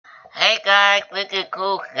Hey guys, this is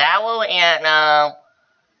Cool Shower and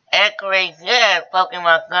actually yes,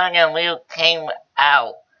 Pokemon Sun and Moon came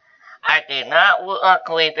out. I did not look on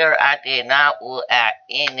Twitter, I did not look at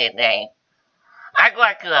anything. I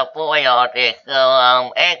got to avoid all this,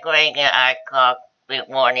 so actually and I talked this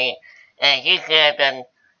morning and he said the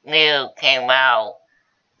news came out.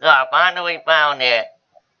 So I finally found it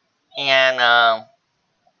and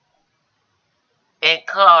it's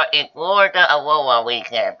called Explore the Aurora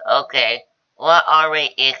Weekend. Okay, what are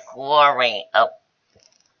we exploring?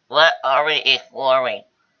 What are we exploring?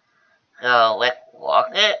 So let's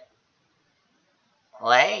walk it.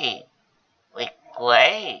 Play. We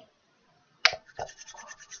play.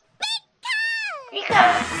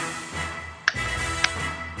 Pika!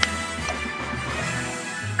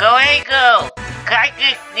 Go and go!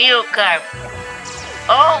 Psychic Steel Card.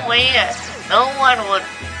 Oh man, no one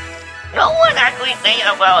actually think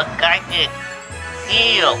about a psychic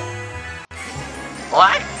steel.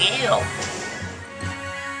 What steel?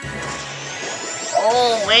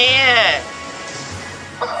 Oh man!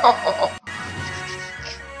 Oh.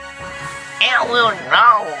 It will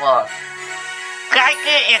know.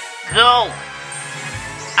 Psychic is ghost.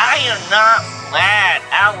 I am not mad.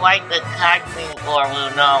 I like the typing for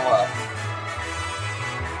Lunova.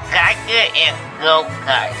 Psychic is ghost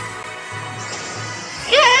type.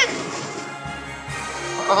 Yes!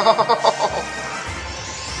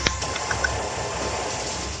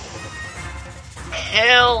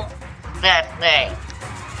 Kill that thing.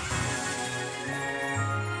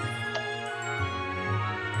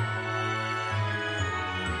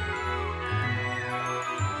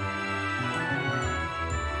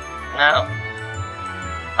 No?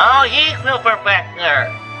 Oh, he's super vector.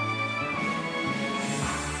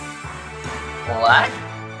 What?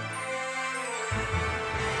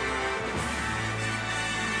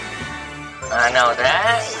 I know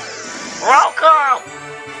that. Roll call!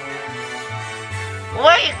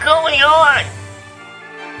 What is going on?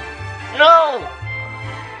 No!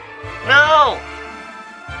 No!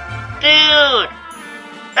 Dude!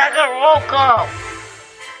 That's a roll call!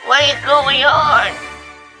 What is going on?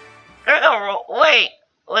 There's a wait!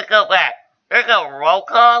 Let's go back. There's a roll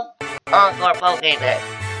call on our Pokédex.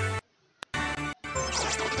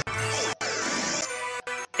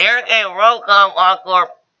 There's a roll call on our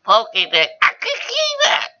Pokédex. I can see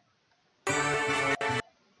that!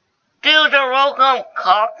 Dude, the roll call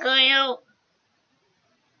talk to you?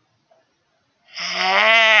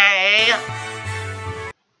 Hey!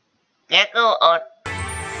 Gecko on...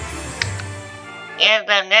 It's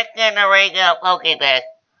the next generation of Pokédex,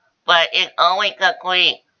 but it's only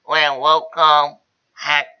complete when roll call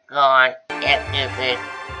has gone into this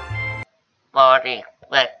body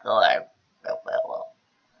record.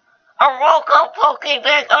 A roll call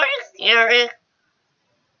Pokédex? Are you serious?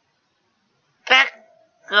 Let's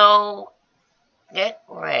go get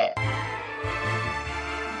red.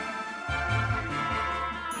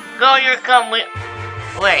 Go your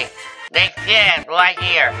wait, they said right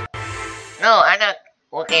here. No, I'm not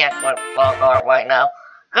looking at the ball right now.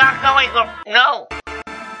 No!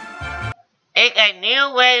 It's a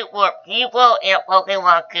new way for people in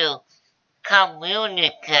Pokemon to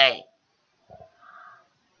communicate.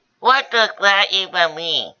 What does that even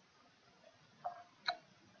mean?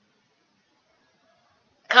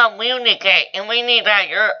 Communicate. And we need that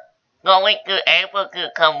you're going to be able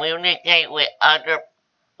to communicate with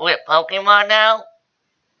Pokemon now?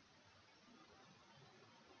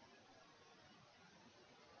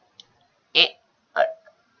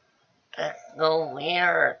 That's so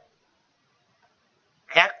weird.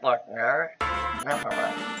 Jackpot nerd. Never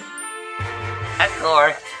mind. Of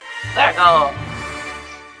course. Let's go.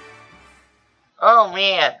 Oh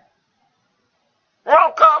man.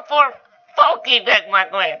 Roll call for Pokédex, my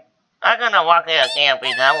friend. I'm gonna walk it again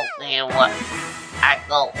because I will see what I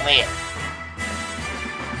go with.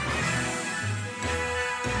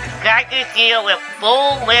 Psychic Steel with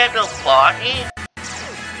full metal body.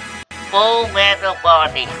 Full metal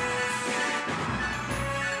body.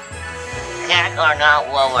 Cats are not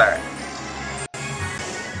lower.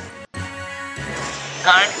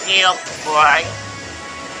 Conceal bright.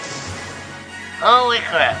 Holy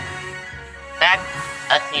crap. That's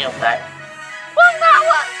a steel type. Well, not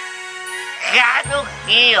what? Shadow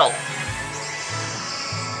Steel.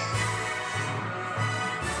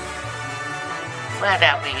 What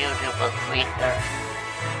up, you beautiful creature?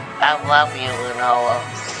 I love you, Lunova.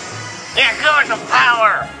 Here goes the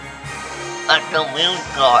power of the Moon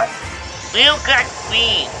Guard. You got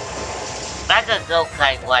speed. That's a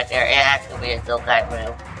go-kite right there. It has to be a go-kite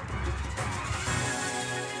move.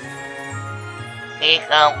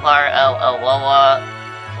 Become part of Aurora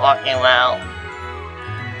Pokemon.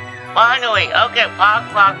 Finally, okay,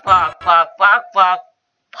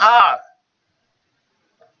 pog.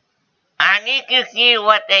 I need to see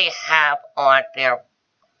what they have on their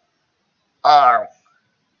arms.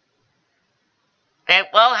 They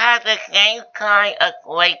both have the same kind of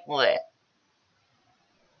liquid.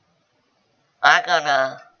 I'm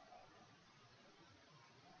gonna...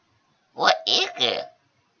 What is it?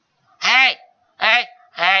 Hey!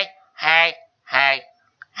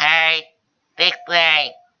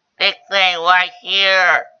 This thing right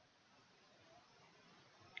here.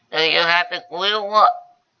 Do you have the blue one?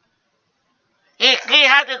 He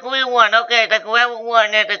has the blue one. Okay, the blue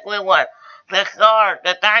one is the blue one. The star,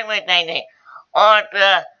 the diamond thingy, on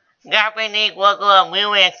the Japanese logo of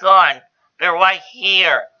moon and sun. They're right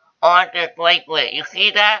here on the liquid. You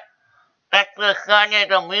see that? That's the sun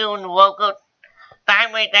and the moon logo.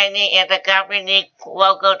 Diamond thingy and the Japanese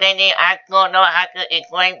logo thingy. I don't know how to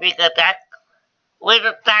explain because that's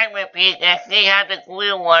little diamond piece and she has the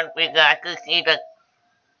blue one because I could see the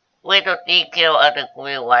little detail of the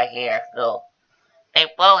blue right here. So they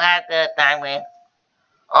both have the diamond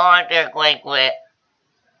on their liquid.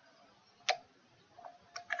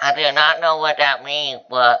 I do not know what that means,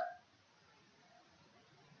 but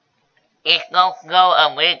it's not go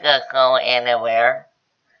Amiga go anywhere.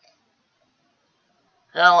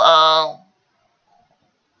 So,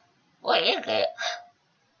 what is it?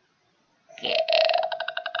 Yeah.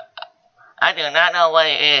 I do not know what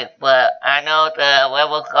it is, but I know the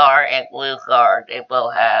level card and blue card they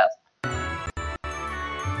both have.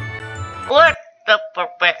 What the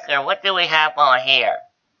professor? What do we have on here?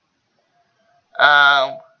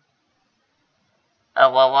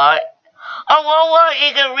 What? What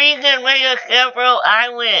is the reason made of several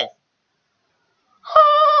islands?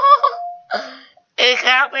 It's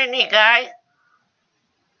happening, guys.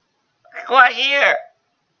 It's right here.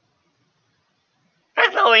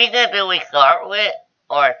 That's the reason that we start with,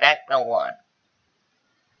 or is that the one?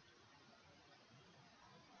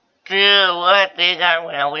 Dude, what is that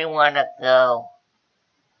where we want to go?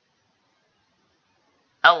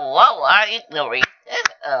 What is the reason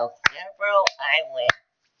of several islands?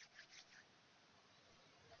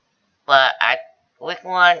 But which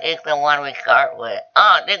one is the one we start with?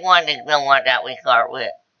 Oh, this one is the one that we start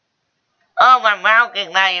with. Oh, my mouth is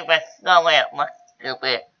not even going. I'm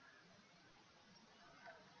stupid.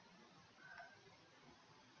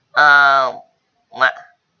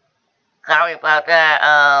 Sorry about that.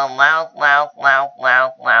 Mouse.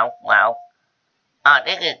 Oh,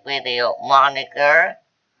 this is video monitor.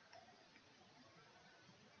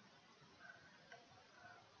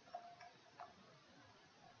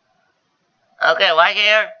 Okay, right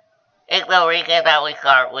here is the region that we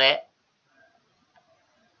start with.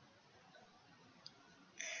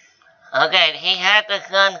 Okay, he had the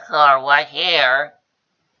sun card right here.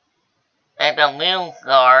 And the moon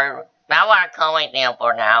card. Now I'm calling them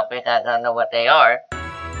for now because I don't know what they are.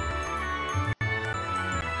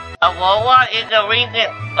 What is the reason?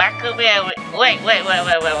 That could be a... Wait.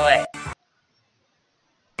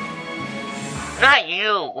 Not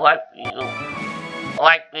you. What you?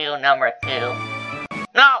 Like view number 2.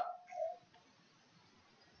 No!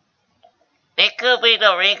 It could be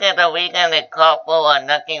the reason the couple are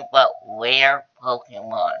nothing but rare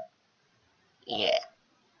Pokemon. Yeah.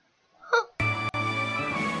 Huh.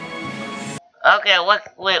 Okay, what's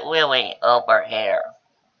with Willie over here?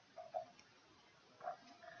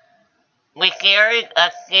 We carried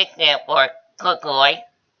a signal for Kukui.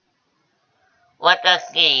 What does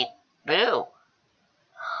he do?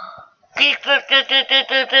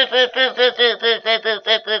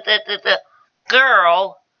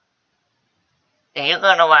 Girl, and you're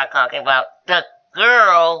gonna know what I'm talking about. The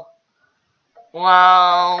girl,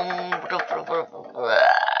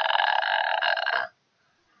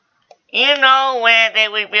 you know when they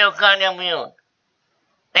reveal Gun Moon,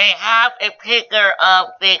 they have a picture of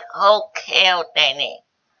the hotel thingy,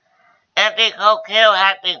 and the hotel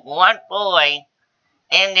has this one boy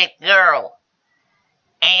and the girl.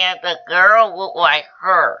 And the girl looked like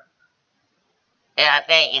her. And I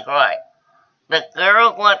think you're right. The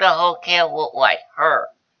girl went to the hotel looked like her.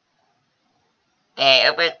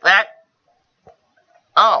 And if it's that...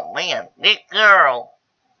 Oh man, this girl...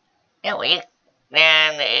 At least,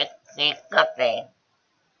 then it's something.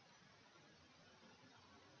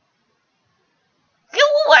 You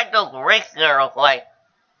look like those rich girls, like...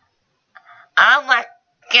 I'm like...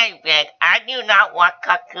 Okay, Vic, I do not want to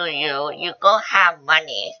talk to you. You go have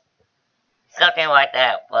money. Something like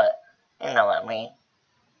that, but you know what I mean.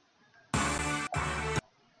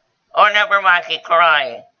 Or never mind, she's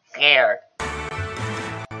crying. Scared.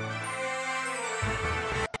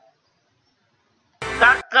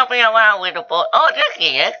 jumping around with the boat. Oh, there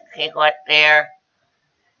he is. He's right there.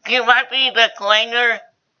 He might be the cleaner.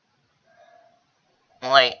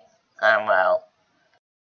 Wait, I'm out.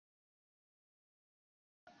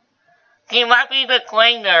 He might be the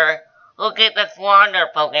cleaner who get the stronger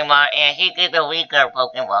Pokemon and he get the weaker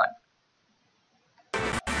Pokemon.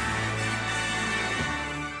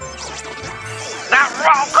 Now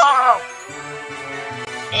roll call!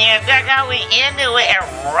 And that's how we ended with a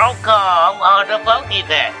roll call on the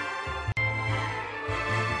Pokédex.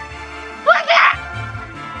 What's that?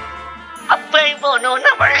 A baseball no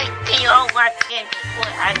number 18 on my candy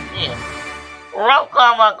foot I did. Roll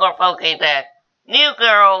call on our Pokédex. New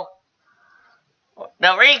girl.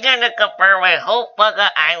 The region to confirm with Hope Bugger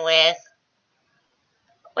Island.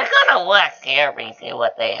 We're gonna watch here and see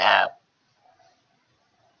what they have.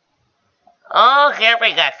 Oh, here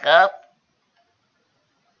we got cup.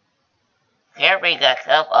 Here we got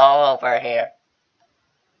cup all over here.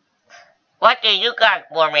 What do you got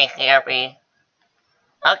for me, Harry?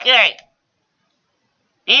 Okay.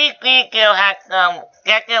 These people have some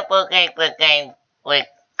second Pokemon game with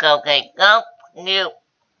Pokemon new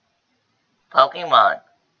Pokemon.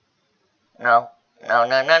 No.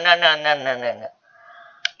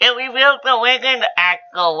 It reveals the Wigan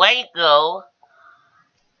Aquawago,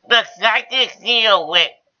 the psychic seal with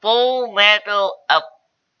full metal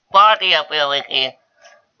body ability.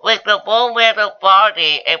 With the full metal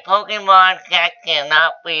body, a Pokemon that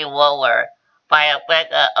cannot be lowered by a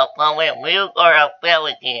backup opponent move or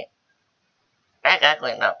ability. That's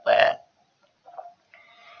actually not bad.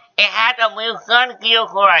 It has a move Sun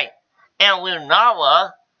Gilroy and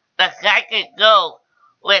Lunawa, the psychic ghost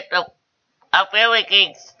with the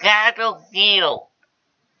ability Shadow Shield.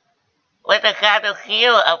 With the Shadow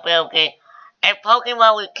Shield ability, a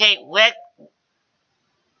Pokemon will take wreck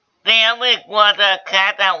damage when the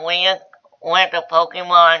attack that wins when the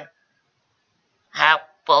Pokemon have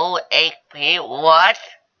full HP. What?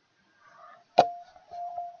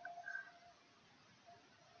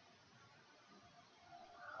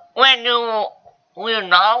 When you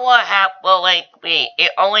Lunawa have full HP,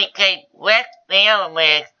 it only takes less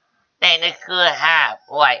damage than it should have.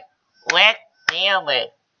 Like, less damage.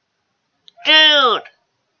 Dude!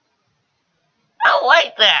 I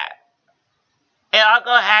like that. It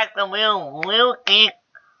also has the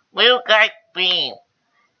Blue Kite Beam,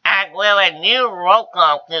 as well as new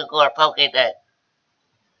Roll-Call to your Pokédex.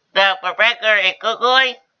 The Professor is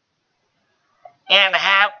Kukui, and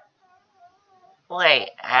has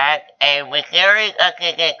a mysterious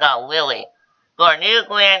assistant called Willie. For new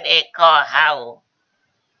Glen, it's called Howl.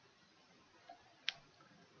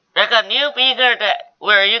 There's a new feature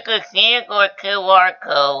where you can scan your QR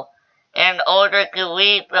code in order to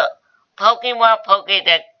read the Pokemon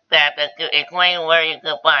Pokédex data to explain where you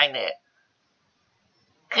can find it.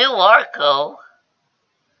 QR code?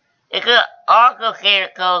 You can also share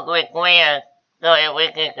code with Gwen so that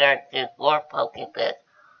we can search to your Pokédex.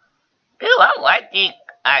 Dude, I like these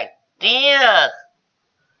ideas.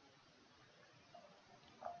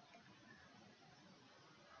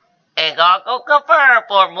 It's also confirmed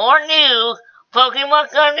for more news, Pokemon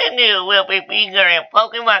Content News will be featured in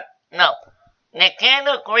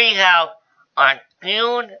Nintendo Treehouse on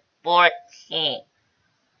June 14th.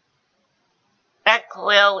 That's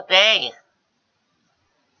 12 days.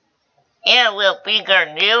 And will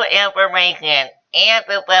feature new information and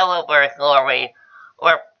developer stories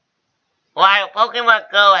while Pokemon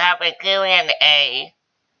Go have a Q&A.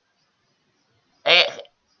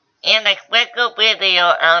 In a special video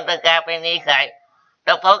on the Japanese site,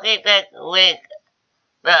 the Pokédex with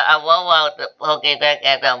the Alola Pokédex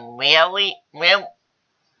and the Melly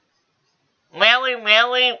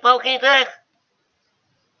Pokédex.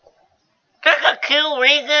 There's a cool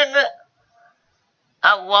reason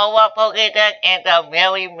Alola Pokédex and the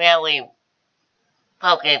Melly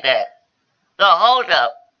Pokédex. So hold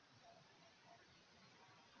up.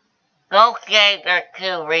 Don't say there's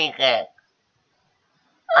two reasons.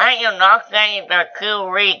 I am not saying there are two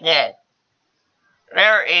reasons.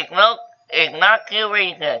 There is not two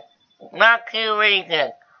reasons. It's not two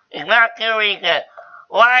reasons. It's not two reasons.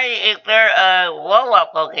 Why is there a Lola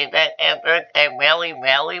Pokédex and there's a Melly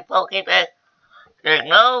Pokédex? There's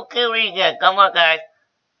no two reasons. Come on, guys.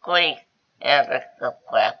 Please answer the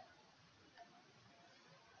question.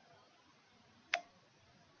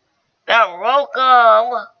 The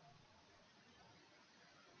Rotom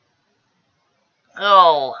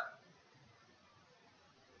Go.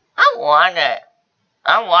 I want it.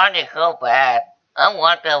 I want it so bad. I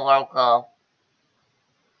want the Rotom.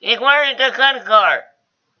 He's wearing the gun card.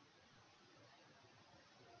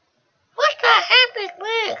 What the heck is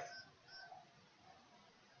this?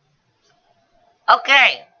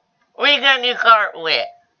 Okay, we got new card with.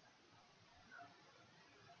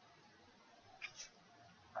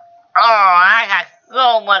 Oh, I got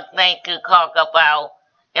so much things to talk about.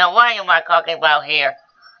 And why am I talking about here?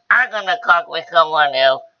 I'm gonna talk with someone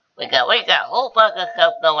else. We got a whole bunch of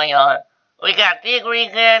stuff going on. We got this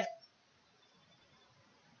reason.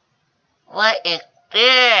 What is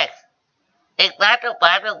this? Is that the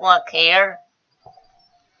battleground here?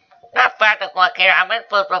 Not battleground here. I meant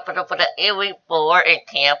for the Elite Four and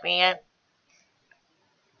Champion.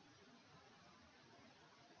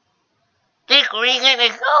 This reason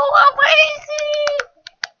is so amazing.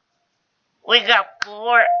 We got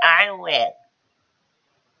 4 islands.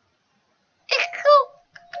 It's cool.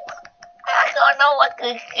 I don't know what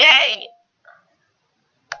to say.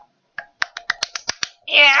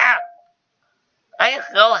 Yeah. I'm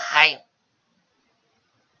so hyped.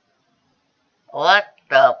 What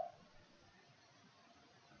the?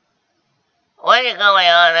 What is going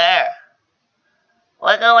on there?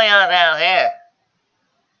 What's going on down here?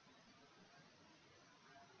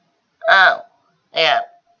 Oh, yeah,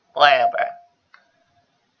 whatever.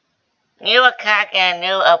 New attack and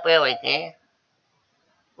new ability.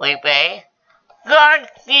 We pay. God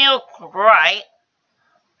feels right.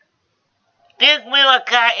 This new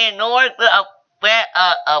attack ignores the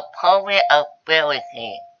opponent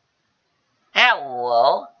ability.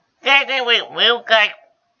 Hello, getting with real guy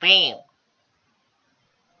beam.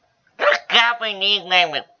 The Japanese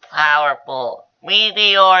name is powerful.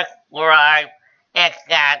 Meteor, Drive, and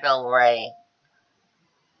Shadow Ray.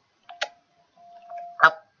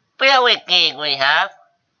 Abilities we have.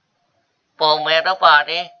 Full Metal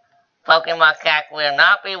Body. Pokemon attack will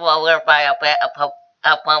not be lowered by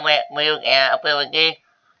opponent move and ability.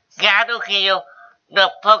 Shadow Heal.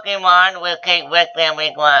 The Pokemon will take less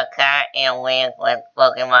damage when attack and win when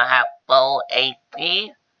Pokemon have full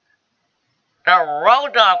HP. The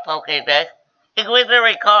Rodon Pokédex is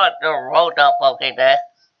literally called the Rodon Pokédex.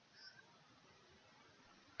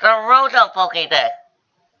 The Rodon Pokédex.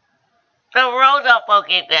 The Rodon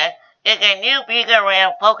Pokédex is a new bigger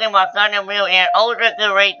ram Pokemon Thunder Mew and older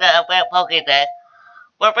generation of that Pokédex.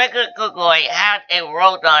 Rebecca Kugoi has a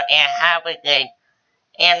Rodon and Habitat,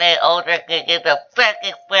 and the older can get the best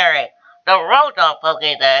experience. The Rodon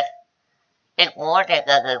Pokédex is more than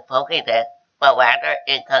a good Pokédex, but rather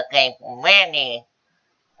it contains many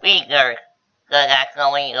features that are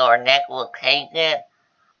showing your next location,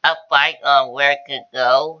 advice on where to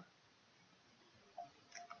go.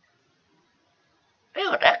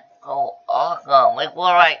 Dude, that's so awesome. It's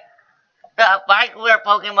more like the advice where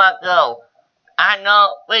Pokemon go. I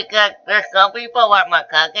know because there's some people like my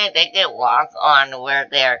cousin, they get lost on where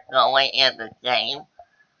they're going in the game.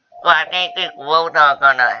 So I think this Rodon's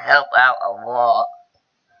gonna help out a lot.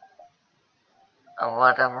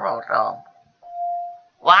 What a Rodon.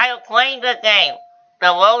 While playing the game, the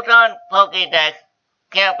Rodon Pokédex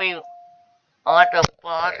can be on the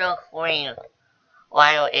bottom screen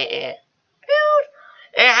while it is. Dude,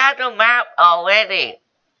 it has a map already.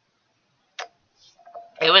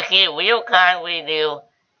 It will give real-time review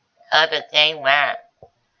of the game map.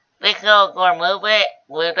 This will remove it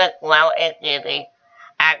with the ground activity.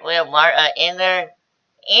 I will mark an inner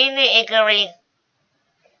injury.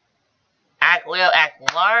 I will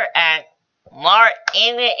mark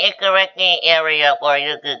in the incorrect area for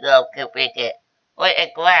you to go to pick it with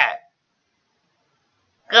a glass.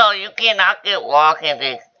 So you cannot get lost in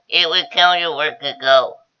this. It will tell you where to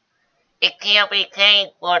go. It can be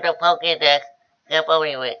changed for the Pokédex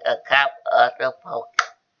simply with a tap of the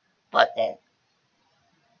button.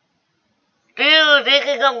 Dude, this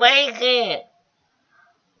is amazing!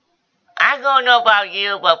 I don't know about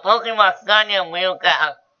you, but Pokemon Sun and Moon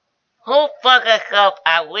got who fucking stuff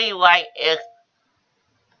I really like is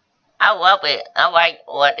I love it. I like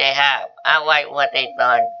what they have. I like what they've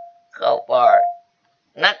done so far.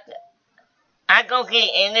 Nothing. I don't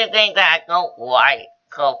see anything that I don't like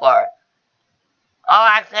so far. All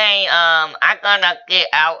I'm saying, I'm gonna get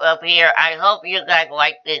out of here. I hope you guys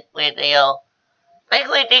like this video.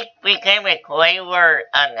 Basically, this became a flavor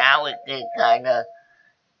analysis, kinda.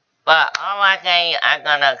 But all I'm saying, I'm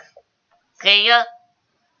gonna see ya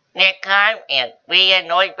next time and be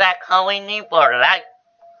annoyed back calling me for life.